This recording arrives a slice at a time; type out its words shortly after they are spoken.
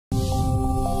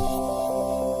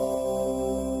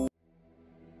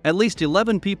At least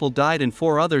 11 people died and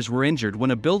 4 others were injured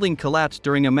when a building collapsed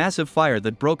during a massive fire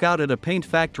that broke out at a paint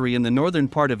factory in the northern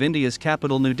part of India's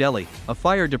capital New Delhi. A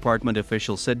fire department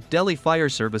official said Delhi Fire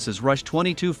Services rushed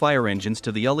 22 fire engines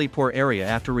to the Alipur area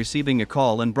after receiving a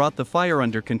call and brought the fire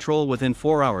under control within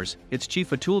 4 hours, its chief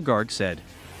Atul Garg said.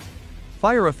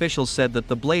 Fire officials said that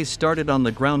the blaze started on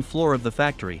the ground floor of the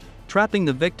factory, trapping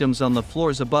the victims on the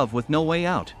floors above with no way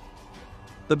out.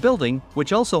 The building,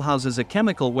 which also houses a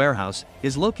chemical warehouse,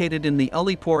 is located in the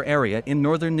Alipur area in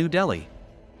northern New Delhi.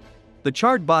 The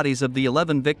charred bodies of the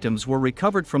 11 victims were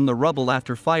recovered from the rubble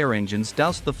after fire engines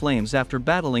doused the flames after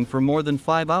battling for more than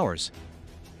 5 hours.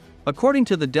 According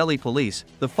to the Delhi police,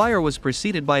 the fire was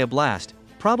preceded by a blast,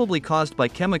 probably caused by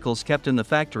chemicals kept in the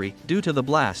factory. Due to the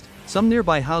blast, some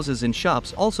nearby houses and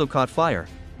shops also caught fire.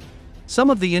 Some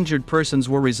of the injured persons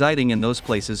were residing in those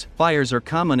places. Fires are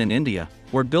common in India,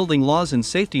 where building laws and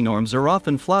safety norms are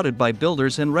often flouted by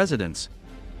builders and residents.